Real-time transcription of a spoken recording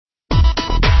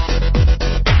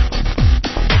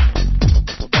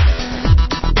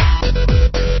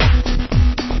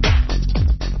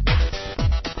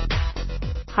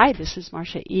Hi, this is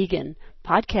Marcia Egan,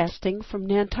 podcasting from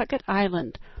Nantucket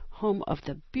Island, home of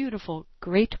the beautiful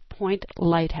Great Point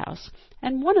Lighthouse,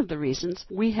 and one of the reasons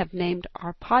we have named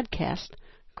our podcast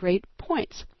Great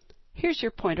Points. Here's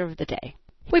your pointer of the day.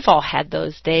 We've all had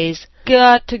those days.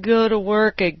 Got to go to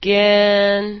work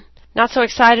again. Not so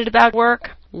excited about work?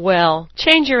 Well,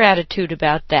 change your attitude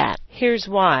about that. Here's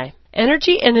why.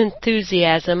 Energy and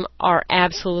enthusiasm are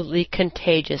absolutely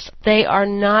contagious. They are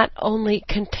not only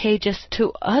contagious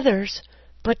to others,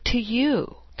 but to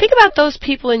you. Think about those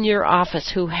people in your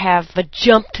office who have a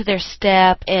jump to their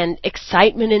step and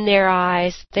excitement in their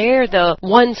eyes. They're the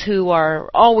ones who are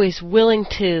always willing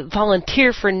to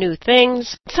volunteer for new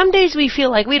things. Some days we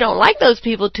feel like we don't like those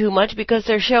people too much because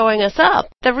they're showing us up.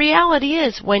 The reality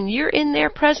is, when you're in their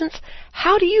presence,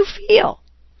 how do you feel?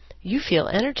 You feel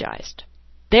energized.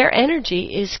 Their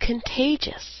energy is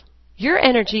contagious. Your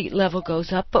energy level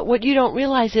goes up, but what you don't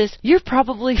realize is you're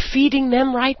probably feeding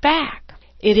them right back.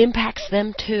 It impacts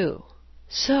them too.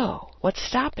 So, what's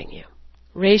stopping you?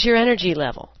 Raise your energy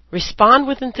level. Respond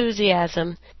with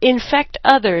enthusiasm. Infect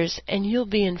others, and you'll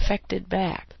be infected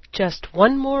back. Just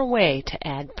one more way to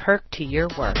add perk to your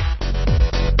work.